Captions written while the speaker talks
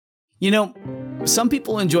You know, some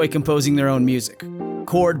people enjoy composing their own music,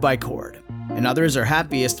 chord by chord, and others are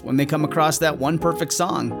happiest when they come across that one perfect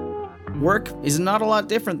song. Work is not a lot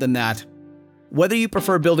different than that. Whether you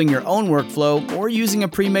prefer building your own workflow or using a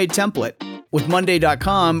pre-made template, with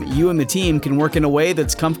Monday.com, you and the team can work in a way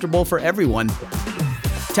that's comfortable for everyone.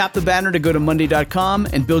 Tap the banner to go to Monday.com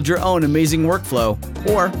and build your own amazing workflow,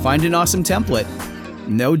 or find an awesome template.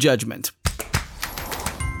 No judgment.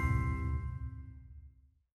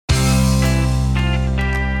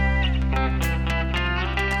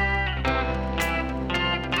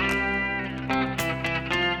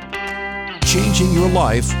 Changing your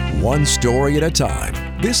life one story at a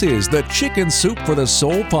time. This is the Chicken Soup for the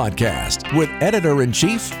Soul podcast with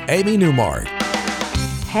Editor-in-Chief Amy Newmark.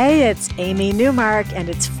 Hey, it's Amy Newmark, and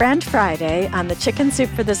it's Friend Friday on the Chicken Soup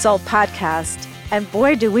for the Soul podcast. And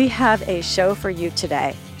boy, do we have a show for you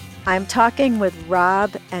today. I'm talking with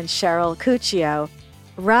Rob and Cheryl Cuccio.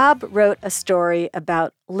 Rob wrote a story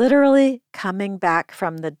about literally coming back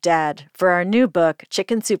from the dead for our new book,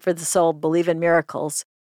 Chicken Soup for the Soul, Believe in Miracles.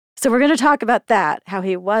 So we're going to talk about that, how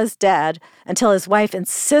he was dead until his wife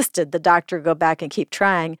insisted the doctor go back and keep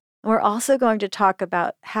trying. And we're also going to talk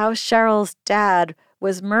about how Cheryl's dad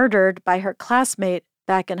was murdered by her classmate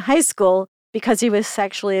back in high school because he was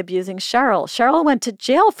sexually abusing Cheryl. Cheryl went to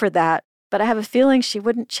jail for that, but I have a feeling she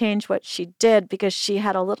wouldn't change what she did because she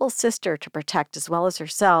had a little sister to protect as well as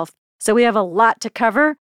herself. So we have a lot to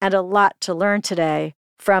cover and a lot to learn today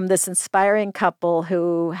from this inspiring couple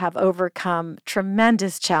who have overcome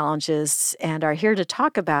tremendous challenges and are here to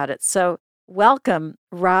talk about it. So welcome,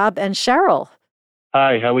 Rob and Cheryl.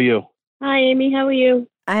 Hi, how are you? Hi, Amy. How are you?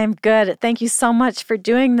 I'm good. Thank you so much for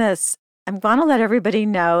doing this. I'm going to let everybody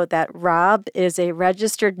know that Rob is a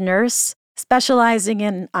registered nurse specializing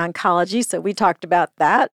in oncology, so we talked about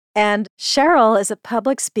that. And Cheryl is a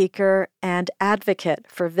public speaker and advocate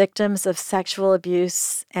for victims of sexual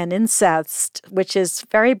abuse and incest, which is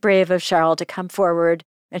very brave of Cheryl to come forward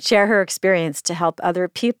and share her experience to help other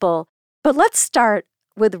people. But let's start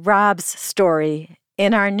with Rob's story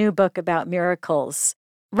in our new book about miracles.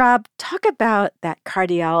 Rob, talk about that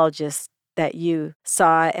cardiologist that you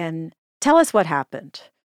saw and tell us what happened.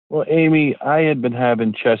 Well, Amy, I had been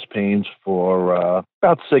having chest pains for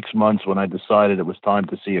about 6 months when I decided it was time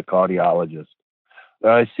to see a cardiologist.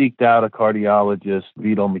 I seeked out a cardiologist,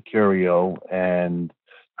 Vito Mercurio, and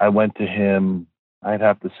I went to him, I'd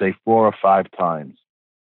have to say 4 or 5 times.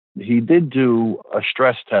 He did do a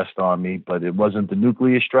stress test on me, but it wasn't the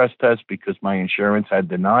nuclear stress test because my insurance had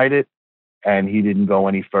denied it, and he didn't go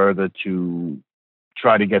any further to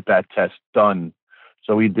try to get that test done.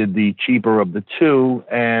 So he did the cheaper of the two,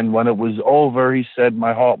 and when it was over, he said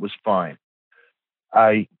my heart was fine.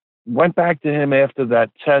 I went back to him after that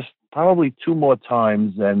test probably 2 more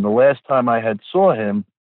times, and the last time I had saw him,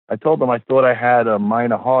 I told him I thought I had a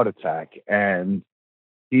minor heart attack, and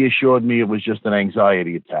he assured me it was just an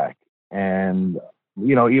anxiety attack. And,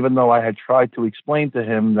 you know, even though I had tried to explain to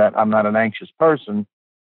him that I'm not an anxious person,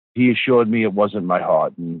 he assured me it wasn't my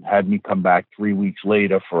heart and had me come back 3 weeks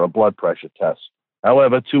later for a blood pressure test.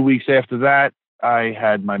 However, 2 weeks after that, I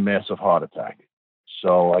had my massive heart attack.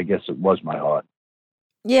 So I guess it was my heart.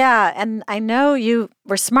 Yeah, and I know you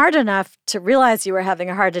were smart enough to realize you were having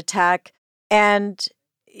a heart attack, and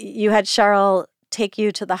you had Cheryl take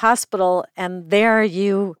you to the hospital, and there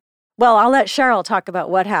you... Well, I'll let Cheryl talk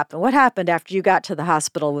about what happened. What happened after you got to the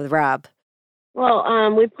hospital with Rob?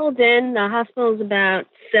 Well, we pulled in. The hospital is about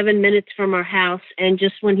 7 minutes from our house, and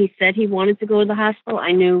just when he said he wanted to go to the hospital,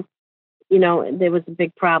 I knew, you know, there was a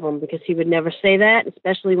big problem because he would never say that,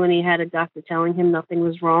 especially when he had a doctor telling him nothing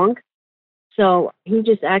was wrong. So he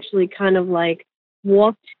just actually kind of like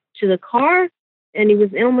walked to the car, and he was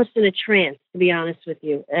almost in a trance, to be honest with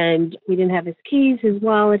you. And he didn't have his keys, his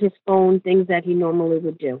wallet, his phone, things that he normally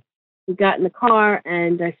would do. We got in the car,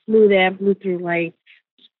 and I flew there, blew through lights,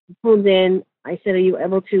 pulled in. I said, are you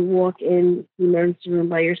able to walk in the emergency room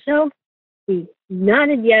by yourself? He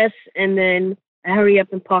nodded yes, and then I hurry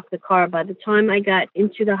up and park the car. By the time I got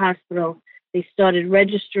into the hospital, they started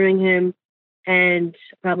registering him, and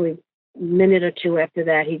probably a minute or two after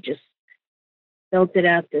that, he just belted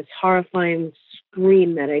out this horrifying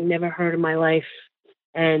scream that I never heard in my life,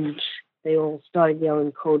 and they all started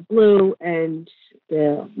yelling code blue, and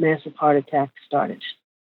the massive heart attack started.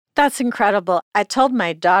 That's incredible. I told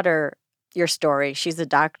my daughter your story. She's a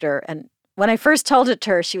doctor, and when I first told it to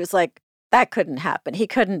her, she was like, that couldn't happen. He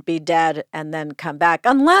couldn't be dead and then come back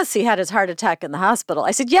unless he had his heart attack in the hospital.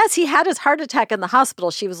 I said, yes, he had his heart attack in the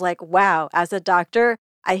hospital. She was like, wow, as a doctor,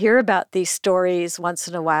 I hear about these stories once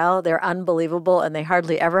in a while. They're unbelievable and they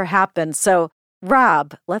hardly ever happen. So,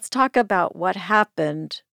 Rob, let's talk about what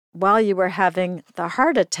happened while you were having the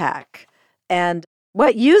heart attack and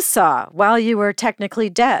what you saw while you were technically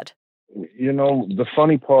dead. The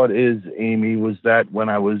funny part is, Amy, was that when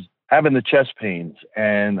I was having the chest pains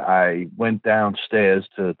and I went downstairs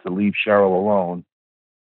to leave Cheryl alone,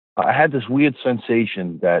 I had this weird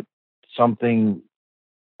sensation that something,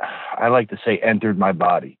 I like to say, entered my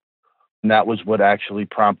body. And that was what actually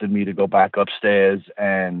prompted me to go back upstairs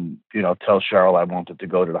and, tell Cheryl I wanted to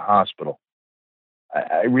go to the hospital.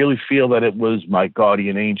 I really feel that it was my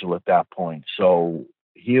guardian angel at that point. So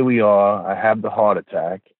here we are. I have the heart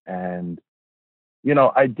attack. And,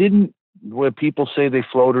 I didn't, where people say they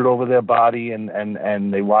floated over their body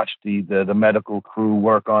and they watched the medical crew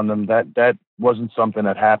work on them, that wasn't something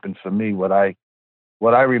that happened for me. What I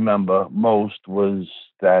remember most was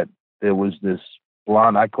that there was this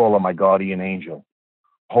blonde, I call her my guardian angel,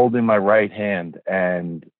 holding my right hand,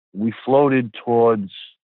 and we floated towards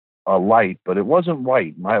a light, but it wasn't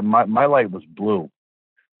white. My light was blue.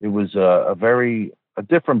 It was a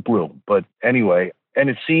different blue. But anyway, and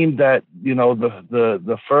it seemed that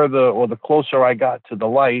the further or the closer I got to the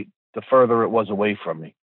light, the further it was away from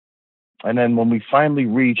me. And then when we finally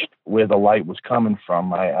reached where the light was coming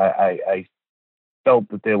from, I felt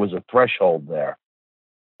that there was a threshold there.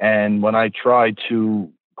 And when I tried to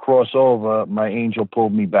cross over, my angel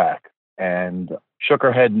pulled me back and shook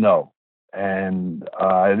her head no. And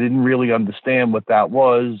I didn't really understand what that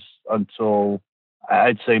was until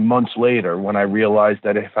I'd say months later, when I realized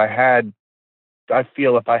that if I had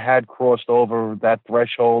crossed over that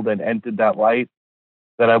threshold and entered that light,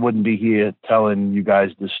 that I wouldn't be here telling you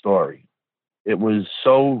guys this story. It was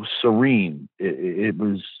so serene. It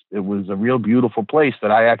was a real beautiful place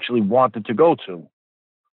that I actually wanted to go to.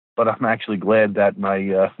 But I'm actually glad that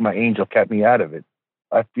my angel kept me out of it.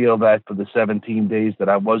 I feel that for the 17 days that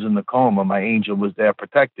I was in the coma, my angel was there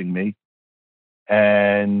protecting me.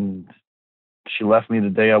 And she left me the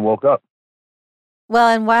day I woke up. Well,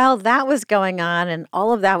 and while that was going on and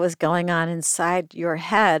all of that was going on inside your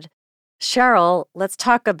head, Cheryl, let's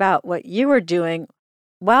talk about what you were doing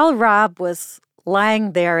while Rob was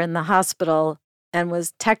lying there in the hospital and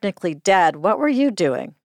was technically dead. What were you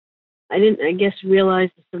doing? I didn't, I guess, realize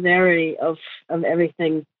the severity of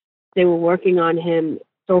everything. They were working on him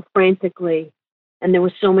so frantically, and there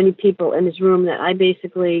were so many people in his room that I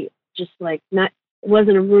basically just it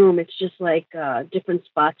wasn't a room, it's just different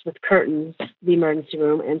spots with curtains, the emergency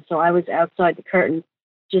room. And so I was outside the curtain,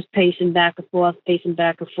 just pacing back and forth,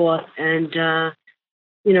 and,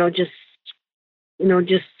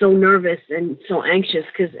 just so nervous and so anxious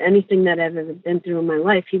because anything that I've ever been through in my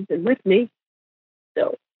life, he's been with me.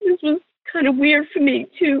 So this was kind of weird for me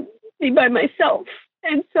to be by myself.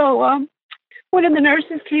 And so one of the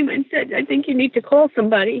nurses came and said, I think you need to call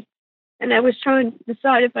somebody. And I was trying to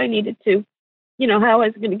decide if I needed to, how I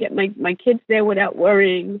was going to get my kids there without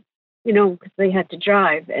worrying, because they had to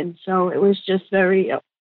drive. And so it was just very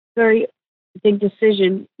big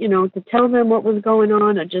decision, to tell them what was going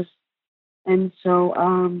on or just. And so,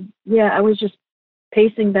 I was just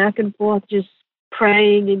pacing back and forth, just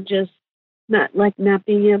praying and just not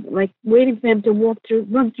being able, waiting for him to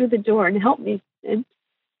run through the door and help me. And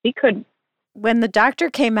he couldn't. When the doctor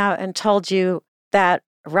came out and told you that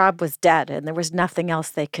Rob was dead and there was nothing else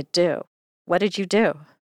they could do, what did you do?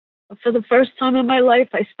 For the first time in my life,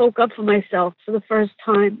 I spoke up for myself for the first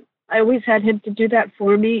time. I always had him to do that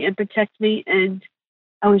for me and protect me. And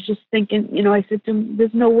I was just thinking, I said to him,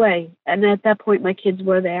 there's no way. And at that point, my kids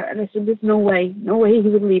were there. And I said, there's no way he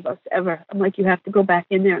would leave us ever. I'm like, you have to go back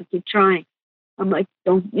in there and keep trying. I'm like,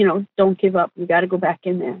 don't give up. You got to go back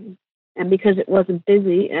in there. And because it wasn't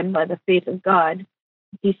busy, and by the faith of God,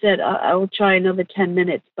 he said, I will try another 10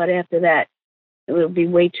 minutes. But after that, it will be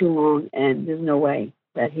way too long. And there's no way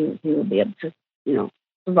that he will be able to,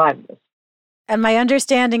 survive this. And my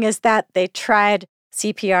understanding is that they tried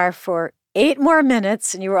CPR for 8 more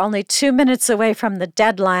minutes, and you were only 2 minutes away from the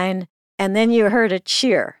deadline, and then you heard a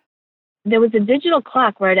cheer. There was a digital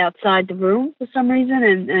clock right outside the room for some reason,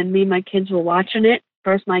 and me and my kids were watching it.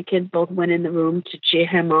 First, my kids both went in the room to cheer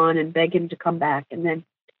him on and beg him to come back, and then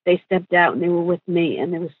they stepped out and they were with me,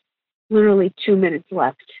 and there was literally 2 minutes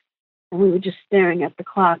left. And we were just staring at the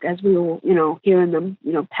clock as we were, hearing them,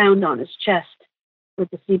 pound on his chest with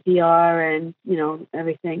the CPR and,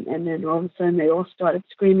 everything. And then all of a sudden they all started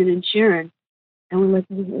screaming and cheering. And we're like,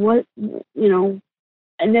 what,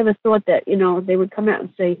 I never thought that, they would come out and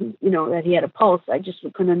say, that he had a pulse. I just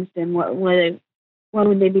couldn't understand why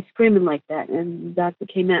would they be screaming like that. And the doctor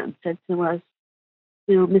came out and said to us,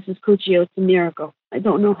 Mrs. Cuccio, it's a miracle. I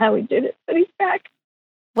don't know how he did it, but he's back.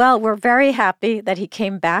 Well, we're very happy that he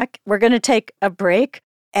came back. We're going to take a break.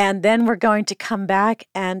 And then we're going to come back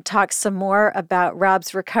and talk some more about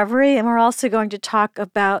Rob's recovery. And we're also going to talk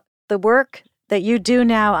about the work that you do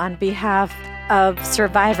now on behalf of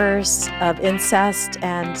survivors of incest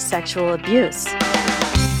and sexual abuse.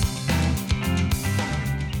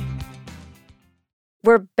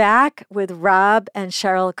 We're back with Rob and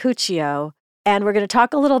Cheryl Cuccio, and we're going to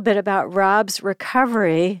talk a little bit about Rob's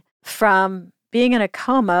recovery from being in a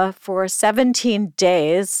coma for 17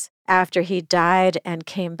 days after he died and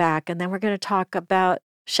came back. And then we're going to talk about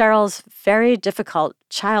Cheryl's very difficult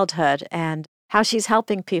childhood and how she's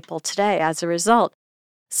helping people today as a result.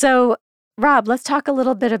 So, Rob, let's talk a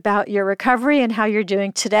little bit about your recovery and how you're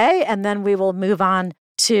doing today, and then we will move on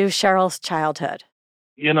to Cheryl's childhood.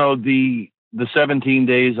 The 17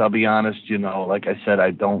 days, I'll be honest, like I said,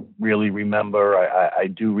 I don't really remember. I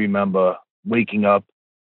do remember waking up,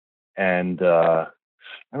 and I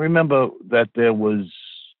remember that there was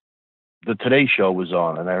the Today Show was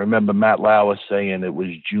on, and I remember Matt Lauer saying it was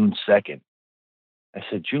June 2nd. I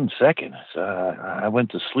said, June 2nd? I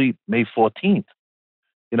went to sleep May 14th.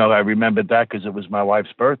 I remembered that because it was my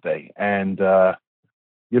wife's birthday. And,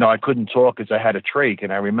 I couldn't talk because I had a trach.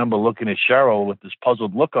 And I remember looking at Cheryl with this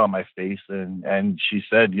puzzled look on my face. And she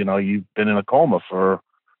said, you've been in a coma for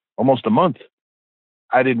almost a month.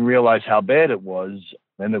 I didn't realize how bad it was.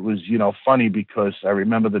 And it was, funny because I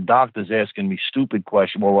remember the doctors asking me stupid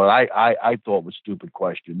questions. Well, what I thought was stupid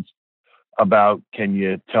questions about, can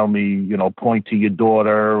you tell me, point to your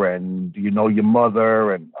daughter, and do you know your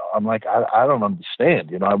mother? And I'm like, I don't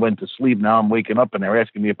understand. I went to sleep. Now I'm waking up and they're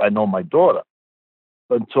asking me if I know my daughter.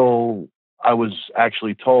 Until I was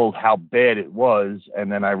actually told how bad it was.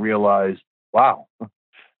 And then I realized, wow,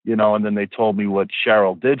 and then they told me what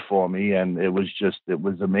Cheryl did for me. And it was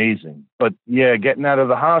amazing. But yeah, getting out of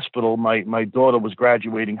the hospital, my daughter was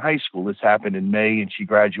graduating high school. This happened in May and she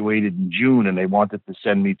graduated in June, and they wanted to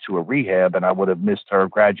send me to a rehab, and I would have missed her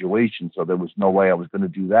graduation. So there was no way I was going to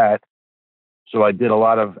do that. So I did a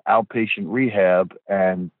lot of outpatient rehab,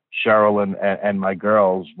 and Cheryl and my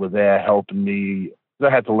girls were there helping me. I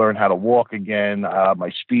had to learn how to walk again. My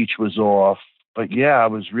speech was off. But yeah, I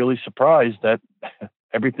was really surprised that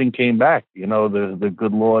everything came back. The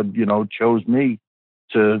good Lord, chose me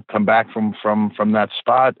to come back from that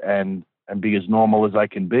spot and be as normal as I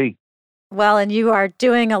can be. Well, and you are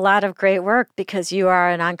doing a lot of great work because you are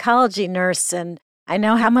an oncology nurse. And I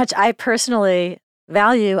know how much I personally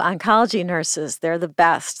value oncology nurses. They're the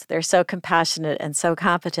best. They're so compassionate and so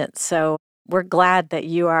competent. So we're glad that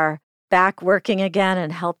you are back working again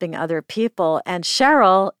and helping other people. And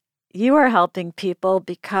Cheryl, you are helping people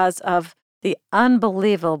because of the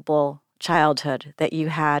unbelievable childhood that you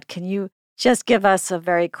had. Can you just give us a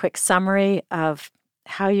very quick summary of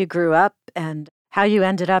how you grew up and how you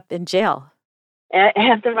ended up in jail?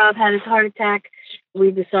 After Rob had his heart attack,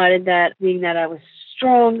 we decided that, being that I was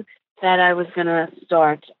strong, that I was going to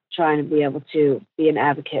start trying to be able to be an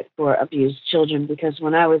advocate for abused children, because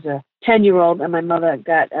when I was a 10-year-old and my mother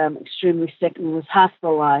got extremely sick and was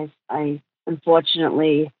hospitalized, I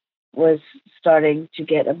unfortunately was starting to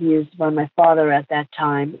get abused by my father at that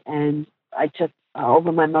time, and I took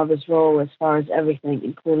over my mother's role as far as everything,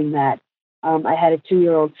 including that. I had a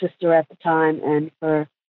 2-year-old sister at the time, and for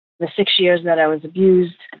the 6 years that I was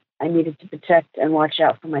abused, I needed to protect and watch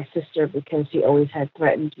out for my sister, because he always had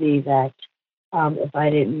threatened me that if I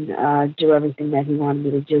didn't do everything that he wanted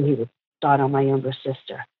me to do, he would start on my younger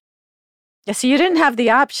sister. Yeah, so you didn't have the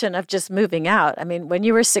option of just moving out. I mean, when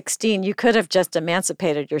you were 16, you could have just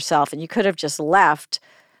emancipated yourself and you could have just left,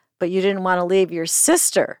 but you didn't want to leave your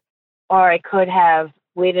sister. Or I could have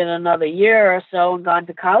waited another year or so and gone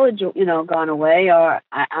to college, gone away. Or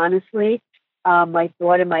honestly, my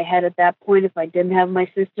thought in my head at that point, if I didn't have my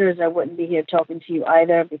sisters, I wouldn't be here talking to you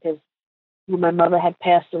either, because when my mother had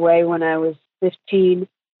passed away when I was 15,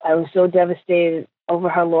 I was so devastated over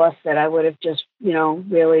her loss that I would have just,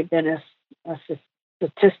 really been a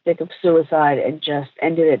statistic of suicide and just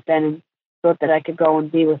ended it then, and thought that I could go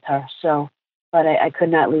and be with her. So, but I could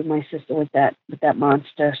not leave my sister with that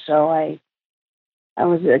monster. So I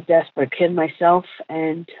was a desperate kid myself.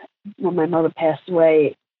 And when my mother passed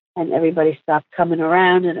away and everybody stopped coming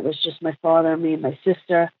around and it was just my father, me, and my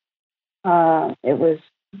sister, it was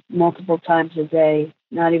multiple times a day,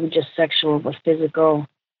 not even just sexual, but physical,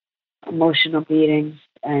 emotional beatings.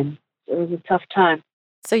 And it was a tough time.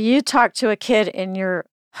 So you talked to a kid in your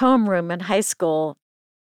homeroom in high school,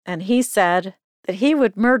 and he said that he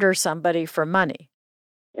would murder somebody for money.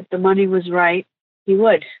 If the money was right, he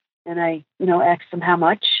would. And I, asked him how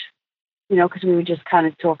much, because we were just kind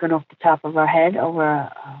of talking off the top of our head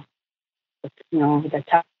over the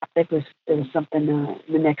topic was, there was something in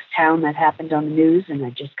the next town that happened on the news, and I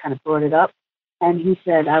just kind of brought it up. And he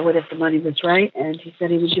said I would if the money was right, and he said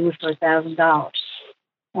he would do it for $1,000.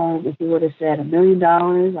 If he would have said $1 million,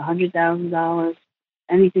 $100,000,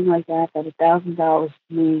 anything like that, that $1,000 to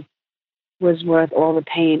me was worth all the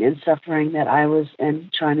pain and suffering that I was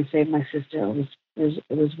and trying to save my sister. It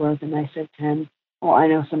was worth. And I said to him, "Oh, I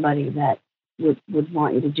know somebody that would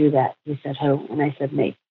want you to do that." He said, "Who?" And I said,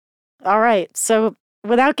 "Me." All right. So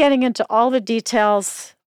without getting into all the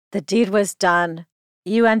details, the deed was done.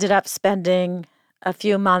 You ended up spending a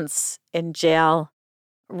few months in jail.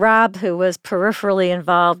 Rob, who was peripherally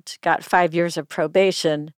involved, got 5 years of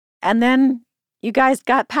probation. And then you guys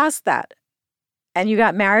got past that. And you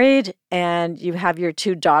got married, and you have your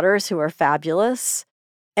 2 daughters who are fabulous.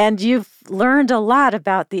 And you've learned a lot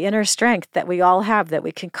about the inner strength that we all have that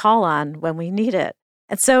we can call on when we need it.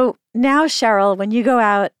 And so now, Cheryl, when you go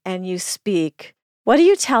out and you speak, what do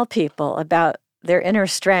you tell people about their inner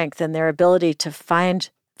strength and their ability to find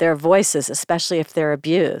their voices, especially if they're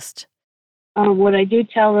abused? What I do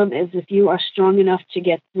tell them is if you are strong enough to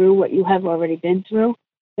get through what you have already been through,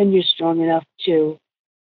 then you're strong enough to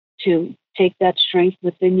take that strength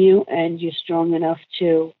within you, and you're strong enough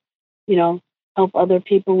to, help other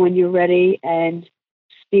people when you're ready and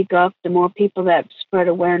speak up. The more people that spread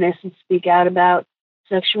awareness and speak out about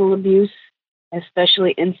sexual abuse,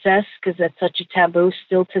 especially incest, because that's such a taboo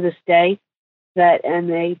still to this day, and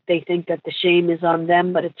they think that the shame is on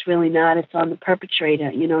them, but it's really not. It's on the perpetrator.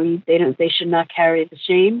 They should not carry the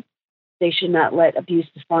shame. They should not let abuse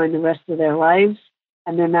define the rest of their lives,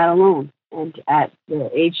 and they're not alone. And at the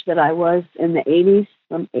age that I was in the 80s,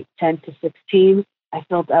 from 10 to 16, I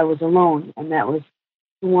felt I was alone. And that was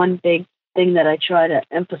the one big thing that I try to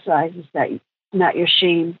emphasize, is that it's not your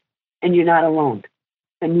shame and you're not alone.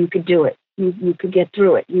 And you could do it. You could get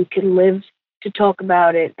through it. You can live to talk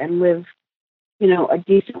about it and live, a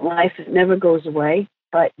decent life. It never goes away,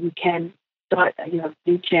 but you can start, a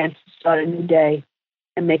new chance to start a new day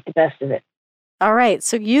and make the best of it. All right.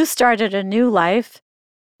 So you started a new life.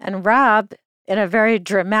 And Rob, in a very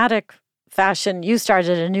dramatic fashion, you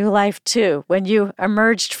started a new life too, when you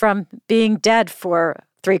emerged from being dead for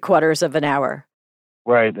 3/4 of an hour.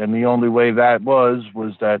 Right. And the only way that was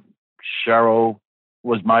that Cheryl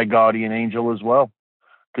was my guardian angel as well.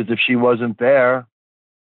 Because if she wasn't there,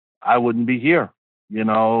 I wouldn't be here,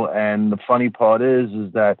 And the funny part is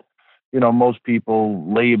that, most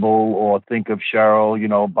people label or think of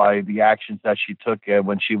Cheryl, by the actions that she took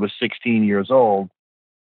when she was 16 years old.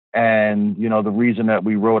 And, the reason that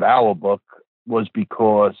we wrote our book was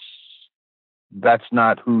because that's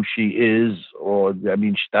not who she is,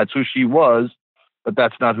 that's who she was, but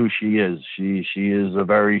that's not who she is. She is a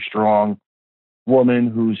very strong woman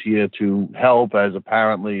who's here to help, as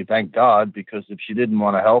apparently, thank God, because if she didn't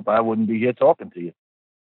want to help, I wouldn't be here talking to you.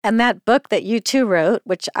 And that book that you two wrote,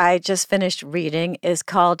 which I just finished reading, is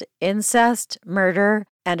called Incest, Murder,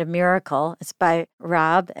 and a Miracle. It's by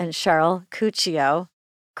Rob and Cheryl Cuccio.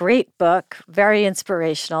 Great book, very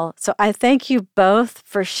inspirational. So I thank you both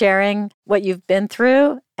for sharing what you've been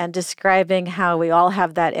through and describing how we all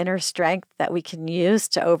have that inner strength that we can use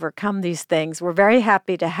to overcome these things. We're very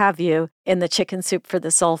happy to have you in the Chicken Soup for the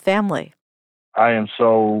Soul family. I am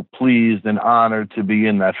so pleased and honored to be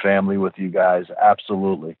in that family with you guys.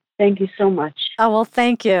 Absolutely. Thank you so much. Oh, well,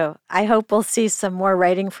 thank you. I hope we'll see some more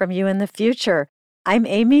writing from you in the future. I'm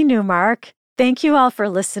Amy Newmark. Thank you all for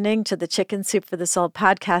listening to the Chicken Soup for the Soul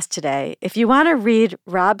podcast today. If you want to read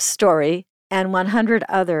Rob's story and 100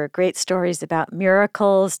 other great stories about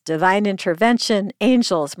miracles, divine intervention,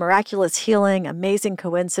 angels, miraculous healing, amazing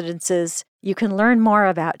coincidences, you can learn more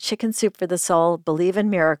about Chicken Soup for the Soul, Believe in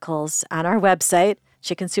Miracles on our website,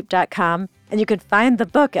 chickensoup.com. And you can find the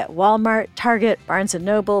book at Walmart, Target, Barnes &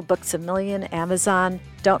 Noble, Books A Million, Amazon.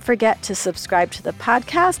 Don't forget to subscribe to the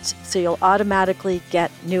podcast so you'll automatically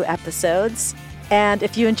get new episodes. And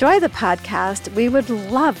if you enjoy the podcast, we would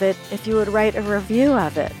love it if you would write a review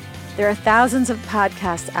of it. There are thousands of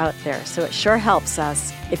podcasts out there, so it sure helps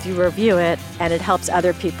us if you review it, and it helps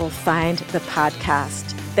other people find the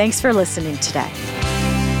podcast. Thanks for listening today.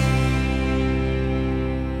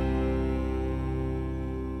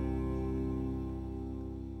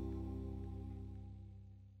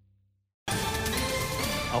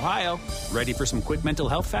 Ohio, ready for some quick mental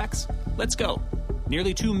health facts? Let's go.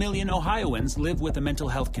 Nearly 2 million Ohioans live with a mental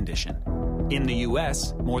health condition. In the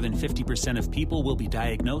U.S., more than 50% of people will be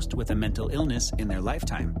diagnosed with a mental illness in their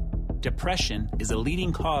lifetime. Depression is a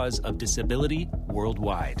leading cause of disability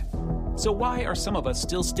worldwide. So why are some of us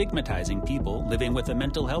still stigmatizing people living with a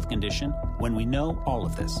mental health condition when we know all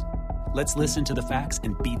of this? Let's listen to the facts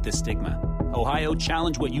and beat the stigma. Ohio,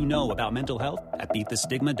 challenge what you know about mental health at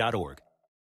beatthestigma.org.